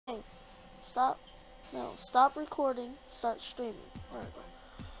Stop. No, stop recording. Start streaming. There we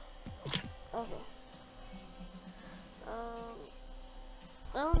go. Okay.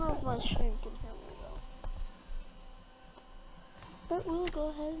 I don't know if my stream can hear me though. But we'll go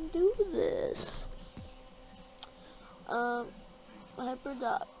ahead and do this.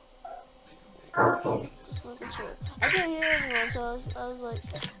 Hyperdot. Just making sure. I can't hear anyone, so I was like,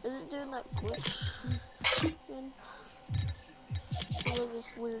 is it doing that glitch again? There's like this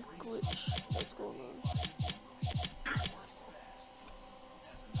weird glitch that's going on.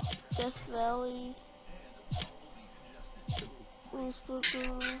 Death Valley. Facebook.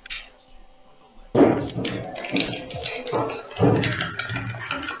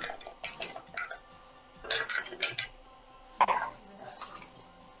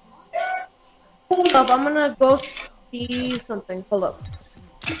 Hold up, I'm gonna go see something. Hold up.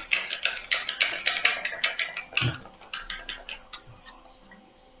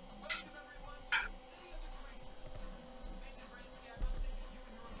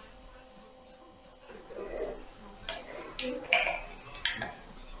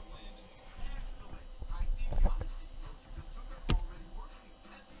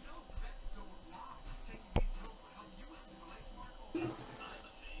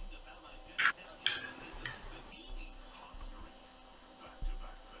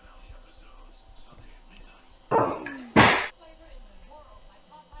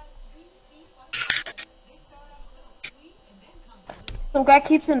 Some guy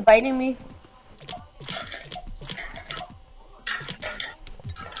keeps inviting me.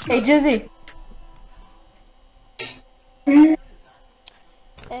 Hey, Jizzy. Hey.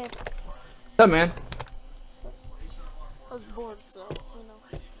 What's up, man? I was bored, so, you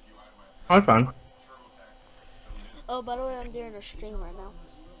know. Oh, it's fine. Oh, by the way, I'm doing a stream right now.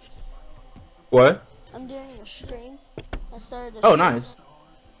 What? I'm doing a stream. I started a Oh, stream. nice.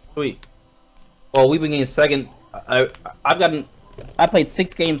 Sweet. Well, we've been getting second. I played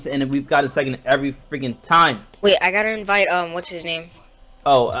 6 games and we've got a second every freaking time. Wait, I gotta invite what's his name?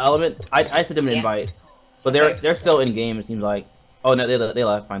 Oh, Element. I sent them an invite, but they're still in game. It seems like. Oh no, they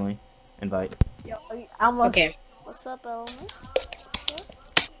left finally. Invite. Yo, Okay. What's up, Element?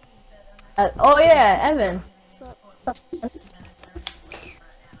 Oh yeah, Evan. What's up?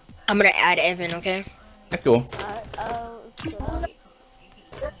 I'm gonna add Evan, okay? That's cool. So,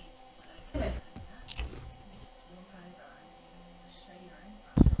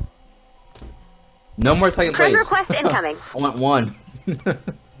 No more second place. Friend request incoming. I want 1.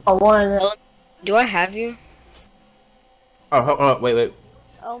 Oh, one. Do I have you? Oh, wait.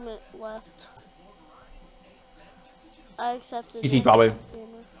 Element left. I accepted. Easy, probably.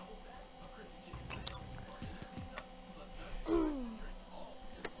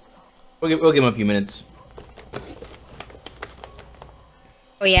 We'll give him a few minutes.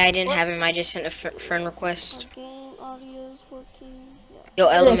 Oh yeah, I didn't have him. I just sent a friend request. Game audio is working. Yeah. Yo,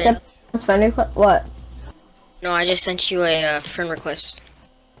 Element. What's friend request? What? No, I just sent you a friend request.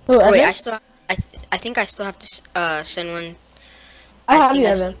 Who, Oh, wait, Evan? I think I still have to send one. I have think you, I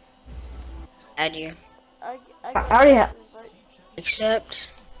Evan. Add you. I already have. Accept.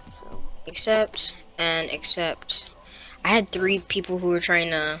 So. Accept and accept. I had 3 people who were trying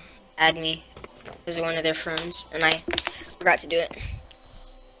to add me as one of their friends, and I forgot to do it.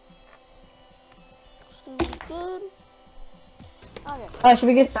 Stream is good. Okay. Should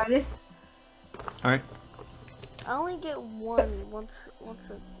we get started? All right. I only get one once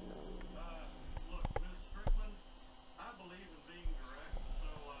a.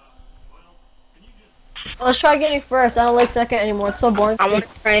 Let's try getting first. I don't like second anymore. It's so boring. I want to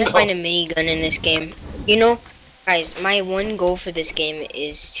try and find a minigun in this game. You know, guys, my one goal for this game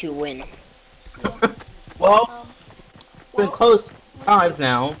is to win. Well, it's been close times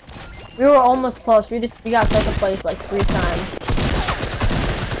now. We were almost close. We got second place like 3 times.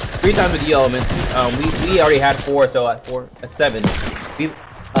 3 times with the Element. We already had 4, so at 7. We've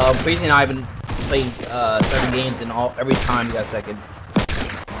Crazy and I have been playing 7 games, and every time we got second.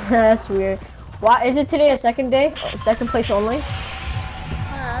 That's weird. Why is it today a second day? Second place only?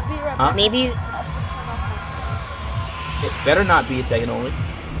 I'll be right Huh? back. Maybe. It better not be a second only.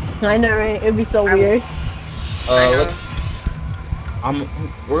 I know, right? It'd be so weird. Let's.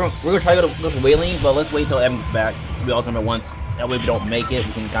 We're gonna try to go to Wailing, but let's wait till Evan gets back. We all time at once. That way, if we don't make it,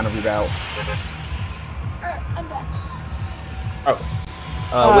 we can kind of reroute. Alright, I'm back.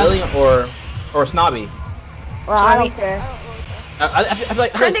 Oh, Wailing or Snobby. Well, I don't Snobby. care. I feel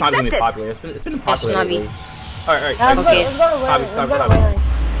like Friend Snobby's gonna be accepted. popular. It's been popular Snobby. lately. Alright. Yeah, Okay. let's go to Wailing. Let's go to Wailing.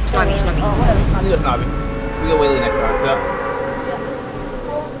 Snobby, Snobby. Oh, whatever. We go Snobby. We go Wailing next round.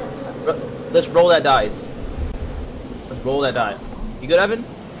 Yeah. Let's roll that dice. Let's roll that die. You good, Evan?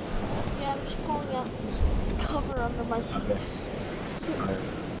 got cover under my seat. Okay. Alright.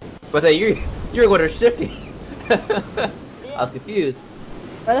 But hey, you're going to shifting. I was confused.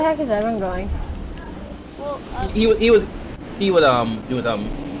 Where the heck is Evan going? Well, He was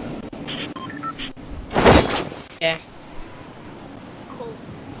Yeah. it's cold.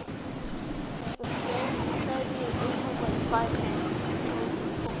 The scan inside me only has like 5 hands, so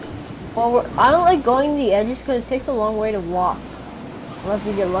Well, I don't like going the edges because it takes a long way to walk. Unless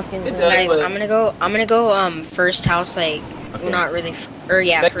we get lucky in the It middle. does. Guys, but- I'm gonna go first house, like, Okay. well, not really, or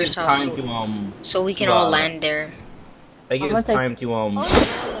yeah, That first gives house, time so, to so we can to, all uh, land there. That gives I'm us gonna time to I want to land at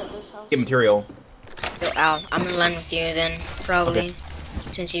this house. get material. Yo, Al, I'm gonna land with you then, probably,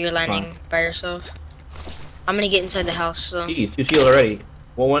 since you're landing by yourself. I'm gonna get inside the house, so. Jeez, 2 shields already.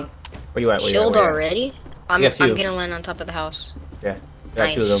 One. Where you at? Where you at? Shield Where you at? already? I'm Yeah, 2. gonna land on top of the house. Yeah, got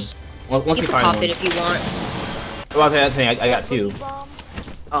Nice. 2 of them. Once You you can find pop one. it if you want. Well, that's the thing. I got 2. Boogie bomb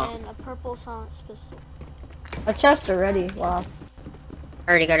Oh. and a purple silence pistol. A chest already. Wow.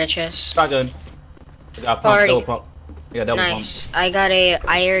 I already got a chest. Shotgun. I got pump, Already. double pump. I got double Nice. I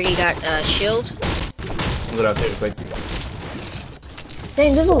already got a shield. pump. Go downstairs quick.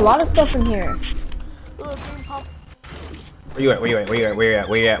 Dang, there's a lot of stuff in here. Ooh, a green pump. Where you at? Where you at? Where you at? Where you at?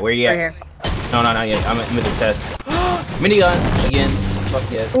 Where you at? Where you Right at? here. No, not yet. I'm in the test. Minigun again. Fuck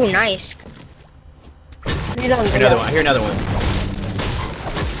yes. Ooh, nice. You don't, Hear another one. I hear another one.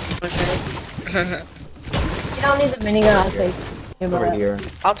 You don't need the minigun, I'll take it. Over here.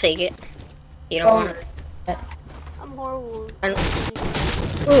 I'll take it. You don't want it. I'm horrible.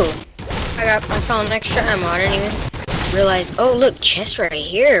 Ooh, I found extra ammo. I didn't even realize. Oh, look, chest right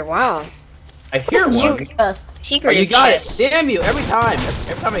here. Wow. I hear one. Chest. Oh, Secret you got chest. it. Damn you! Every time.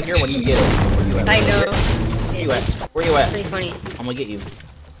 Every time I hear one, you get it. Where you at? I know. Where you at? It's Where you at? pretty funny. I'm gonna get you.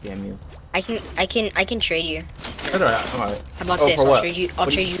 Damn you. I can trade you. That's alright. I'm alright. How about Oh, this? for I'll what? trade you. What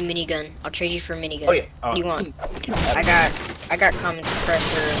do Trade you minigun. I'll trade you for minigun. Oh yeah. What do you want? You I got common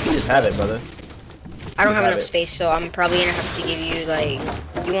suppressor. just have it, brother. I don't you have have enough it. space, so I'm probably gonna have to give you like.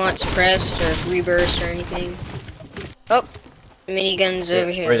 You want suppressed or reburst or anything? Oh, minigun's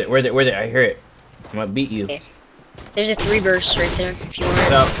over here. Where's it? Where's it? Where's it? I hear it. I'm gonna beat you. Okay. There's a 3 burst right there if you want it.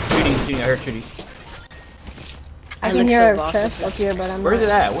 No, shooting. I heard shooting. I I can look hear so a bossy. chest up here, but I'm Where's not.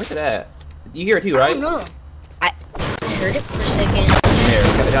 it at? Where's it at? You hear it too, I right? don't know. I heard it for a second. In there.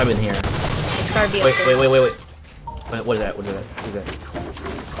 It's gotta be in here. It's gotta be up Wait, there. wait. What is that? What is that? What is that?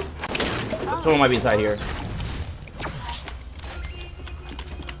 Someone might be inside here.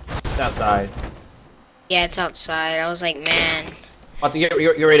 It's outside. Yeah, it's outside. I was like, man. About to get,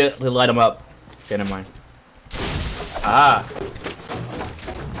 you're ready to light them up. Okay, never mind. Ah.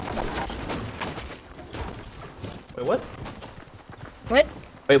 Wait, what? What?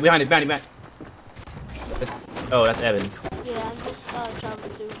 Wait, behind it. Oh, that's Evan. Yeah, I'm just traveling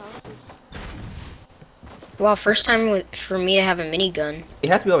through houses. Well, first time for me to have a minigun. It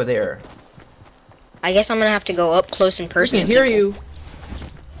has to be over there. I guess I'm gonna have to go up close in I person. can hear you.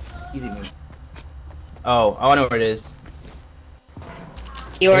 Easy, man. Oh, I know where it is.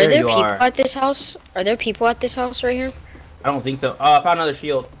 Yo, are There there you people are. at this house? Are there people at this house right here? I don't think so. Oh, I found another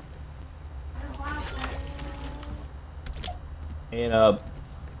shield. And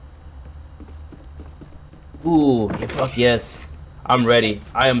ooh, yeah, fuck yes. I'm ready.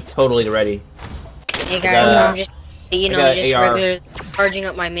 I am totally ready. Hey guys, got a- I'm just, you I know, got just AR. regular charging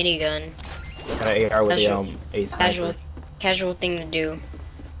up my minigun. Got an AR with the Casual. a sniper. Casual thing to do.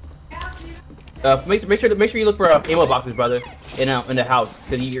 Make sure you look for ammo boxes, brother, in the house,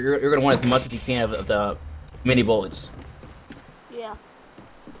 because you're gonna want as much as you can of the mini bullets. Yeah.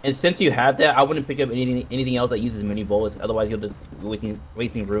 And since you have that, I wouldn't pick up anything else that uses mini bullets. Otherwise, you'll just be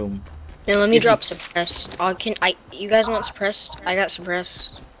wasting room. Then let me If you- drop suppressed. You guys want suppressed? I got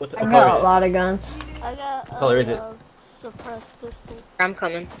suppressed. What I color got is a it? lot of guns. I got color is it? suppressed pistol. I'm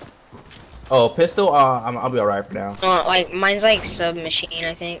coming. Oh, pistol. I'll be alright for now. Like mine's like submachine,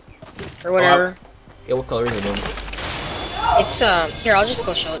 I think, or whatever. Yeah, what color is it then? It's here. I'll just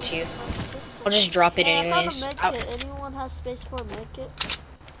go show it to you. I'll just drop it Hey, anyways. I found a med kit. Anyone has space for a med kit?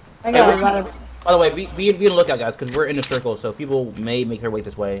 I got a lot of. By the way, be on the lookout, guys, because we're in a circle, so people may make their way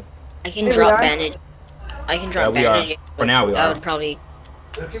this way. I can Here we drop are. bandage. I can drop we are. bandage. For now, we That are. would probably.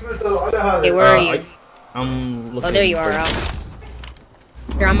 Hey, where are you? I'm looking. Oh, there you are, for- Al.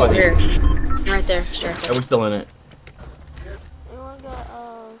 Here, I'm Oh, over here. here. Right there. Right Yeah, there. we're still in it. Anyone got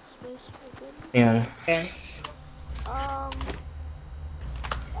space for good? Yeah. Okay.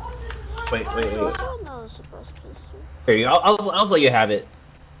 Wait. I also know suppressed pistol. Here, I'll let you have it.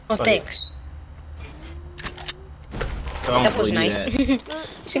 Oh, Fuck it. thanks. So I don't That was really do nice. that.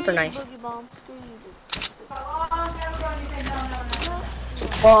 Super you, nice. Boogie bomb. Screw you, dude.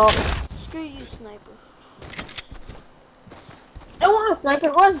 Well, Screw you, sniper. I don't want a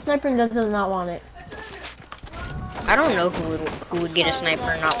sniper. What is a sniper and does not want it? I don't know who would get a Sorry sniper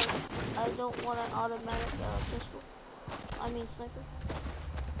or that not. I don't want an automatic pistol. I mean sniper.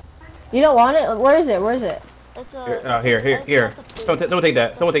 You don't want it? Where is it? Where is it? It's Here. Someone take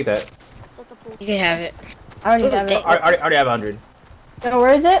that. Someone take that. It's at the pool. You can have it. I already Ooh, have it. I already have 100. So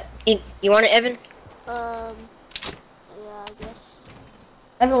where is it? You want it, Evan? Yeah, I guess.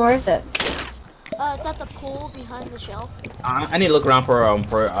 Evan, where is it? It's at the pool behind the shelf. I need to look around for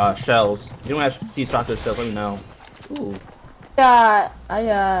shells. If you don't have these shotgun shells, let me know. Ooh, I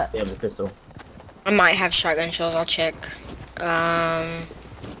yeah, the pistol. I might have shotgun shells. I'll check. I'm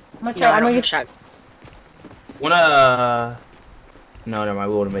gonna No, try. I I'm don't gonna have get. shot. No, never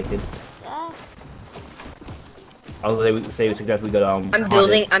mind. We wouldn't make it. Yeah. I was gonna say we suggest we go to I'm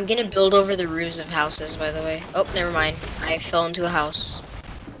building. I'm gonna build over the roofs of houses. By the way. Oh, never mind. I fell into a house.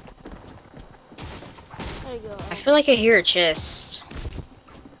 There you go. I feel like I hear a chest.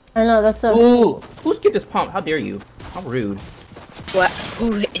 I know that's a. Ooh, who skipped this pump? How dare you? How rude. What?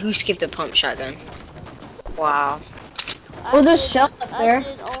 Who skipped a pump shotgun? Wow. Oh, there's shells up I there.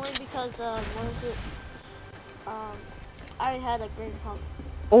 did only because what is it? I had a green pump.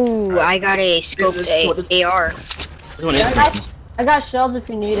 Oh, I got a scoped AR. This one is I green. got shells if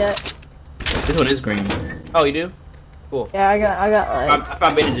you need it. This one is green. Oh, you do? Cool. Yeah, I got like. I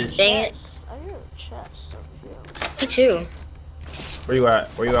found bandages. Dang it. Chest. I hear a chest over here. Me too. Where you at?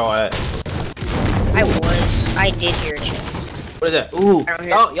 Where you all at? I did hear a chest. What is that? Ooh, I don't hear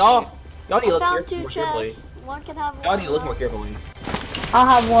y'all need to I look found more two carefully. chests. One can have one. Y'all need to look more carefully. I'll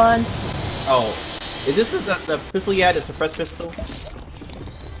have one. Oh, is this the pistol you had? The suppressed pistol?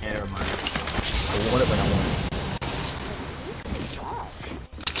 Yeah, never mind. I want it, but I want it.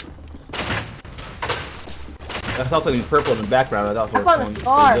 I saw something purple in the background. I thought it I found a was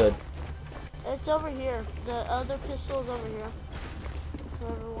scar. good. It's over here. The other pistol is over here.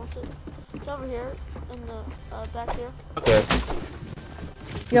 Whoever wants it. It's over here in the back here. Okay.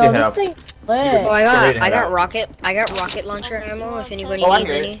 Yo, can this have- thing Oh, lit. ready I to got have. rocket launcher Oh, ammo. If anybody Oh, I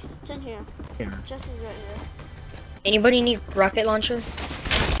needs get it. any. It's in here. Here. Chest is right here. Anybody need rocket launcher?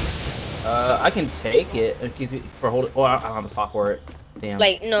 I can take it. Excuse me for hold. Oh, I don't have a spot for it. Damn.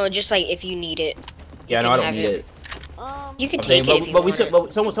 Like no, just like if you need it. You yeah, no, I can don't have need it. You can Okay, take it if you but we want should. it.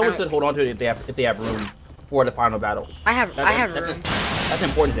 But someone should hold on to it if they have room for the final battle. I have That's- room. That's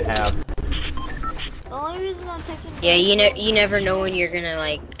important to have. The only reason I'm taking. Yeah, you never know when you're gonna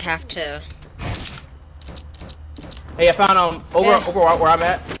like have to. Hey, I found over Yeah. where I'm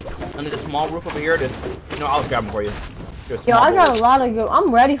at, under the small roof over here. I'll grab them for you. There's a Yo, small I got roof. a lot of good.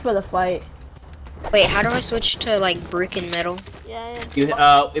 I'm ready for the fight. Wait, how do I switch to like brick and metal? Yeah, You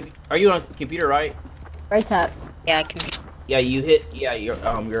are you on a computer, right? Right tap. Yeah, I can. Yeah, you hit your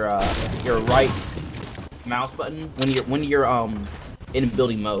right mouse button when you're in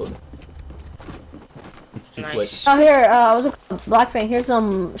building mode. Just Nice. switch. Oh here, I was a black fan. Here's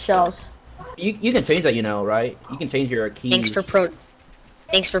some shells. You can change that, right? You can change your keys. Thanks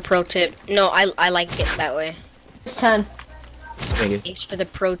for pro tip. No, I like it that way. It's 10. Thank you. Thanks for the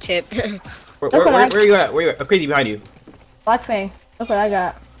pro tip. Where are you at? Where are you at? Oh, crazy behind you. Black fang. Look what I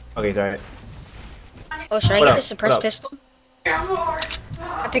got. Okay, sorry. Oh, should I What get up? the suppressed What up? pistol?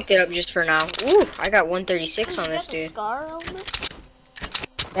 I picked it up just for now. Ooh, I got 136 on this dude. Scar element.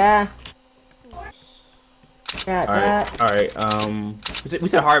 Yeah. Nice. Got All that. right. We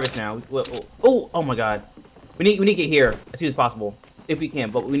should harvest now. Oh my God. We need to get here as soon as possible if we can,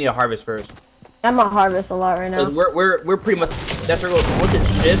 but we need to harvest first. I'm gonna harvest a lot right now. 'Cause we're pretty much that's our goal. Once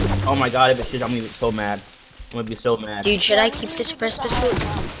it shifts, oh my God, if it shifts, I'm gonna be so mad. I'm gonna be so mad. Dude, should I keep the suppressed pistol?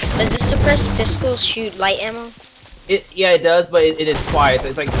 Does the suppressed pistol shoot light ammo? Yeah, it does, but it is quiet.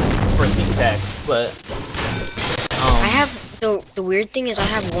 It's like for sneak attack, but I have the weird thing is I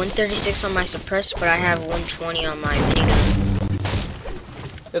have 136 on my suppressed, but I have 120 on my minigun.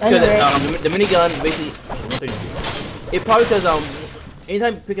 that's good. Anyway. The minigun basically, it probably because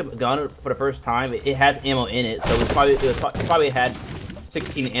anytime you pick up a gun for the first time, it has ammo in it, so it probably had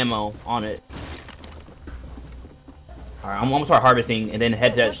 16 ammo on it. Alright, I'm gonna start harvesting and then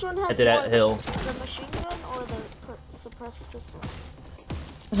head Which one to has that more, hill. the machine gun or the suppressed pistol?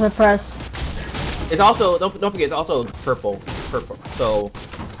 Suppress. It's also don't forget it's also purple, so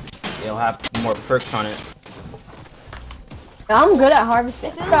it'll have more perks on it. I'm good at harvesting.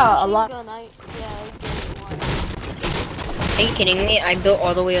 If it I was got a machine lot. gun, I'd get one. Are you kidding me? I built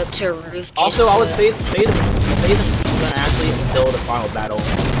all the way up to a roof. Just Also, I would save the machine gun actually until the final battle,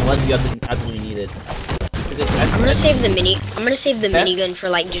 unless you absolutely need it. I'm gonna save the minigun for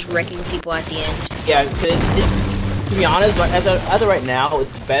That- like just wrecking people at the end. Yeah, 'cause to be honest, but as of right now,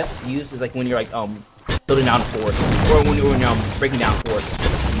 it's best used is like when you're like building down a fort, or when you're breaking down forts.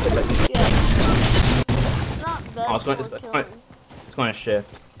 Yes. It's not best Oh, it's going to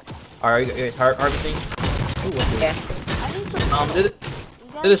shift. Alright, you guys harvesting? Ooh, what's this? Yeah. I need some.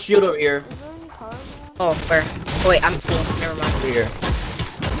 There's a shield over here. Is there any cars around? Oh, where? Oh, wait, I'm full. Never mind. Over here.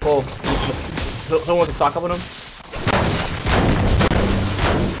 Oh, someone wants to stock up on them?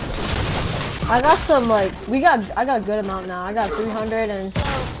 I got some like I got a good amount now. I got 300 and. So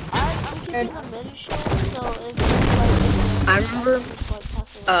I'm keeping the mini shield. So if it's like, I remember,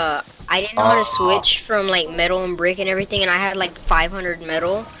 I didn't know how to switch from like metal and brick and everything, and I had like 500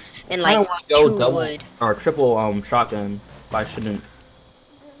 metal and I like don't want to go 2 double wood. or triple shotgun, but I shouldn't.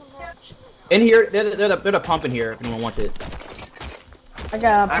 In here, there's a pump in here if anyone wants it. I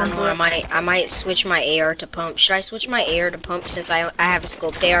got a I don't know. pump. I might switch my AR to pump. Should I switch my AR to pump since I have a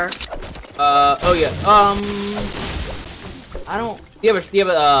scoped AR? Oh yeah. I don't. Do you have a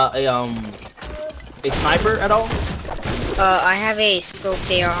sniper at all? I have a scoped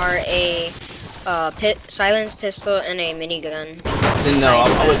AR, a silence pistol, and a minigun. Then no,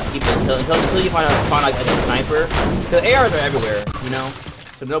 I would keep it until you find like a sniper. The ARs are everywhere, you know.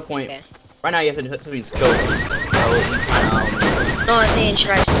 So no point. Okay. Right now you have to be scoped. So, No, I'm saying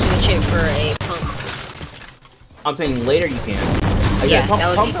should I switch it for a pump? I'm saying later you can. Like, Yeah, that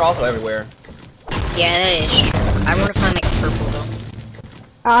would pumps be- are also everywhere. Yeah, that is true. I want to find like a purple though.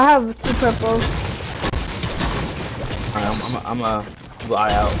 I have 2 purples. Alright, I'm a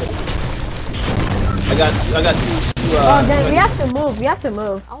eye out. I got two. Oh, then we have to move. We have to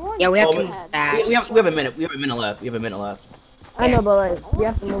move. I want Yeah, we have to we- move fast. We have a minute. We have a minute left. We have a minute left. I know, but like we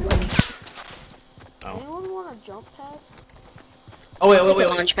have to move. Oh. Anyone want a jump pad? Oh wait, I'll wait, take wait. a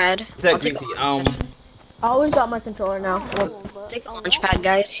launch pad. Is that I'll take greasy? I always got my controller now. No, but Take a I launch want pad,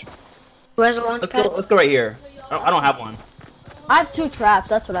 guys. Who has a launch let's pad? go right here. I don't have one. I have 2 traps.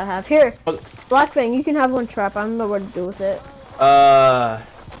 That's what I have. Here, Okay. Blackfang, you can have 1 trap. I don't know what to do with it.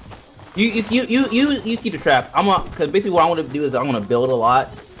 You keep the trap. Cause basically what I want to do is I want to build a lot.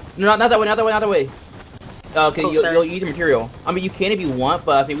 No, not that way, not that way, not that way. Okay, Oh, sorry. you'll use the material. I mean, you can if you want,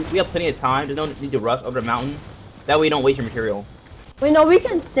 but I think we have plenty of time. There's no need to rush over the mountain. That way you don't waste your material. Wait, no, we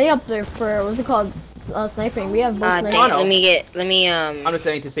can stay up there for what's it called? Sniping. We have both Dang, sniping. let me I'm just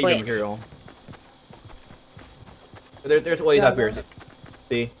saying to save Wait. your material. There's ways Yeah, up here.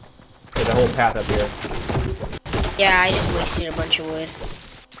 See? There's a whole path up here. yeah, I just wasted a bunch of wood.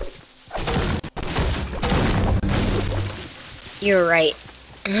 You're right.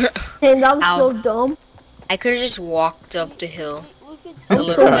 Hey, that was Ow. so dumb. I could have just walked up the hill we could. a That's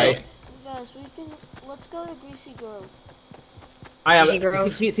little alright. bit. Guys, we can. Let's go to Greasy Grove. I am. Easy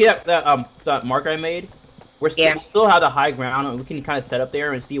growth. See that mark I made? We Yeah. still have the high ground, and we can kind of set up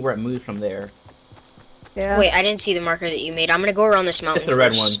there and see where it moves from there. Yeah. Wait, I didn't see the marker that you made. I'm gonna go around this mountain. It's the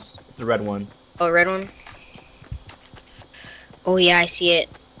red first. one. It's the red one. Oh, red one? Oh yeah, I see it.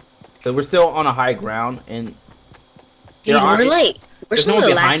 So we're still on a high ground, and Dude, there are- we're there's some no of one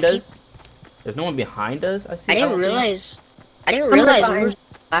the last behind people. us. There's no one behind us. I see. I didn't don't realize. I didn't I'm realize we behind. were the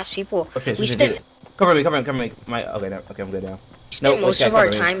last people. think. Okay, We so spent cover me. My okay, no, okay, I'm good now. most okay, of our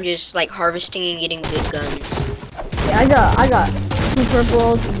cover me. time just like harvesting and getting good guns. Yeah, I got 2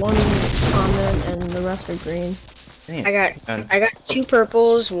 purples, 1 common, and the rest are green. Damn. I got 2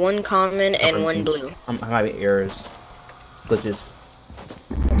 purples, 1 common, and Cover 1 me. blue. I'm having errors, glitches.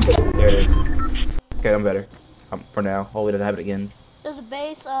 There it is. Okay, I'm better. For now. Hopefully, doesn't have it again. There's a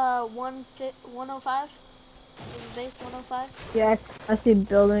base 105. There's a base 105. Yeah, I see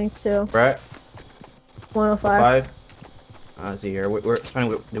buildings too. Right. 105. 5. Let's see here. We're trying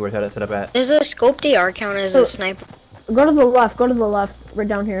to do where it's set up at. Does a scoped AR count as Oh. a sniper? Go to the left. Go to the left. Right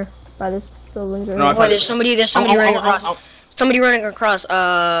down here by this building. Right No, here. I Oh, there's somebody running across. Oh, Somebody running across.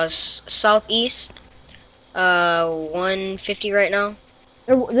 Southeast. 150 right now.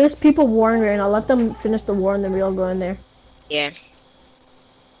 There's people warring right now. Let them finish the war and then we'll go in there. Yeah.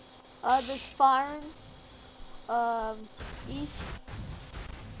 There's firing. East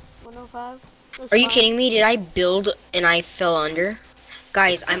 105. There's Are you firing. kidding me? Did I build and I fell under?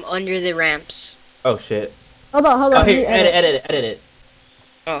 Guys, I'm under the ramps. oh shit. Hold on, hold Oh, on. here, let me edit it.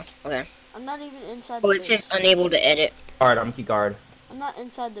 Oh, okay. I'm not even inside Oh, the it says base. unable to edit. Guard, I'm key guard. I'm not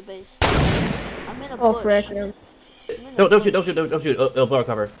inside the base. I'm in a Oh, bush. frick. I'm in a Don't shoot, bush. don't shoot. It'll blow our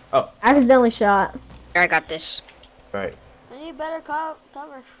cover. Oh, Accidentally shot. Here, I got this. right. I need better cover.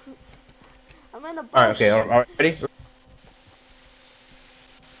 I'm in a bush. Alright, okay, alright, ready?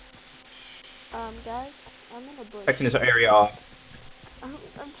 Guys, I'm in a bush. Checking this area off. I'm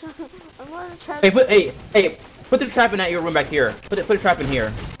gonna try. Hey, put the trap in that your room back here. Put a trap in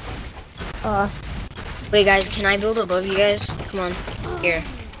here. Wait, guys, can I build above you guys? Come on, here,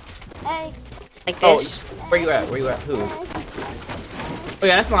 Hey, like Oh, this. where you at? Where you at? Who? Oh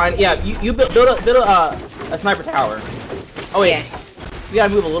yeah, that's fine. Yeah, you build a sniper tower. Oh wait, Yeah. you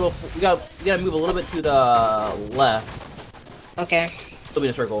gotta move a little. You gotta move a little bit to the left. Okay. It'll be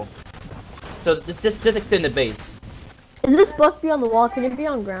in a circle. So just extend the base. Is this supposed to be on the wall? Can it be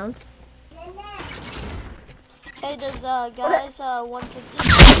on ground? hey, there's guys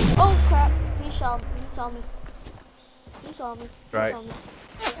 150. Oh crap! He saw me. He saw me. He saw me. He Right. saw me.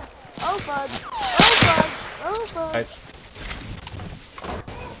 Oh fudge! Oh fudge! Oh fudge! Right.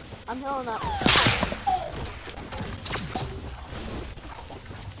 I'm healing up.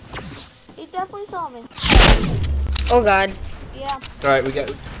 He definitely saw me. Oh God. Yeah, All right, we got.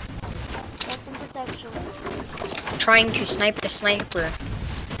 got some protection. Trying to snipe the sniper.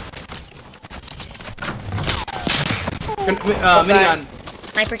 Minigun.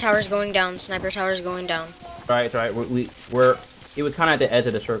 Sniper tower's going down. Sniper tower's going down. Right, right. We're. It was kind of at the edge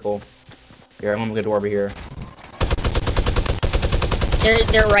of the circle. Here, I'm gonna get a door over here.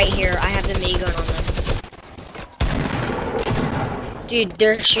 They're right here. I have the minigun on them. Dude,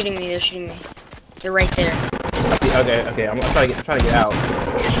 they're shooting me. They're shooting me. They're right there. Okay. I'm trying to get out.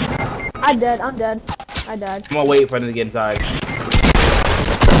 I'm dead. I died. I'm gonna wait for them to get inside.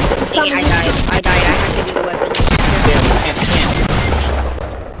 Dang it, I died. I have to do the weapons. Damn, I can't.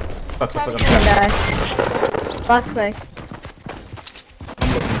 Fuck, I'm I trapped. died. Last play.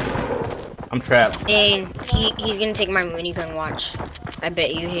 I'm trapped. Dang, he's gonna take my minigun. Watch. I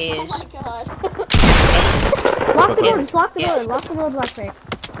bet you he Oh is. my god. Lock the Yeah. door. Just lock the door. Lock the door, Blackfang.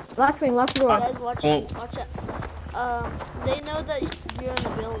 Blackfang, lock the door. Guys, watch Oh. watch it. They know that you're in the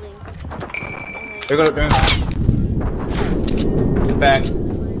building. And They're gonna. In fact.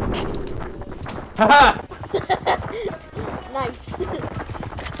 Haha! nice.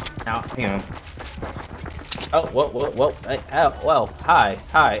 Now, hang on. Oh, whoa. Well, hi.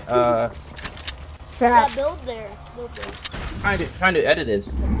 Crap. Yeah, build there. Trying to edit this.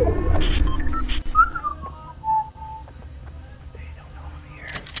 They don't know I'm here.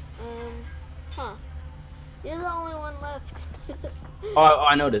 Huh. You're the only one left. Oh,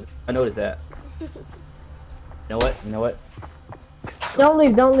 I noticed that. You know what? Don't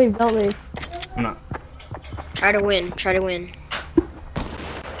leave. I'm not. Try to win.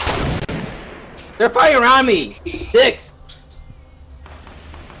 They're fighting around me! Dicks!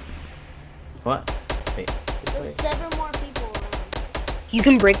 What? Wait. There's 7 more people around. You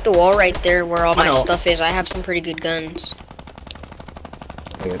can break the wall right there where all I my know. stuff is. I have some pretty good guns.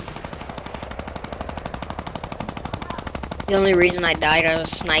 Good. The only reason I died, I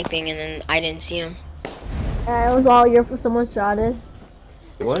was sniping and then I didn't see him. It was all your for someone shot it.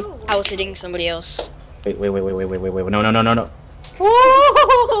 What? I was hitting somebody else. Wait. No.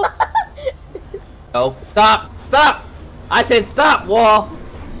 Oh, stop! I said stop, wall!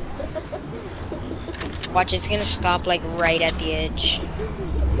 Watch, it's gonna stop like right at the edge.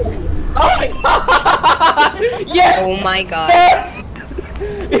 Oh my god! Yes! Oh my god. Yes!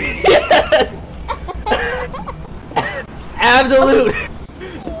 Yes! Absolute!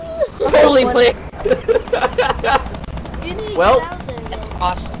 Holy play! You need to Well- get out there, though.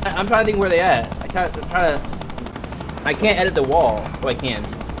 Awesome. I'm trying to think where they at. I can't edit the wall. Oh, I can.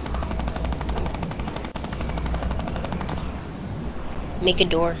 Make a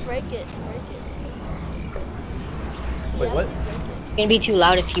door. Break it. Wait, Yeah, what? break it. It's gonna be too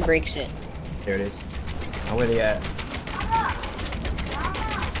loud if he breaks it. There it is. Oh, where they at?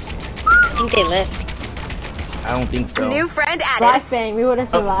 I think they left. I don't think so. New friend added. Blackfang, we would have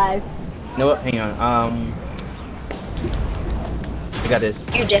survived. You know what? Hang on. I got this.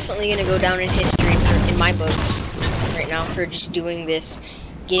 You're definitely gonna go down in history in my books right now for just doing this,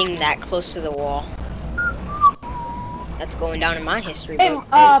 getting that close to the wall. That's going down in my history Hey, book.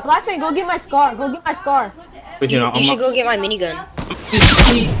 Blackfang, go get my scar. Wait, You I'm should go get my minigun.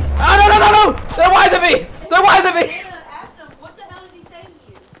 Oh, no! They're wise of me! Asked him, what the hell did he say to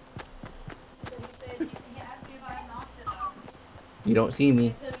you? He asked me if I knocked him. You don't see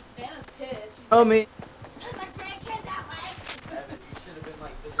me. So Nana's pissed. She's Oh, me. like, my grandkid that way.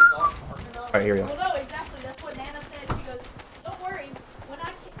 Alright, here we go. Well, no, exactly. That's what Nana said. She goes, don't worry. When I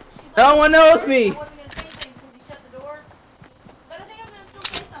she's like, No one knows me. I wasn't going to say anything because he shut the door. But I think I'm going to still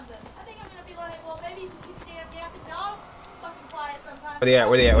say something. I think I'm going to be like, well, maybe if you keep your damn yapping dog, fucking quiet sometimes. Where they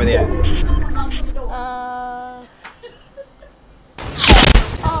at? Someone knocked on the door. Oh,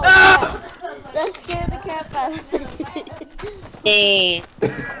 Ah! that scared the crap out of me. Hey,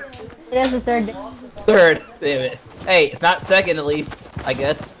 It is the third day. Third. Damn it. Hey, it's not second at least, I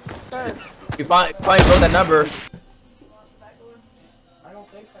guess. Third. You finally broke that number.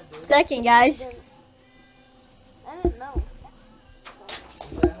 Second, guys. didn't know.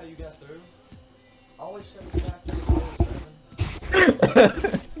 Is that how you got through? I always shut the back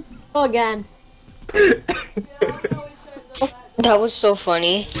door, Oh, again. Yeah, I always shut it That was so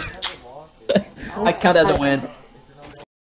funny. Seven. I count as a win.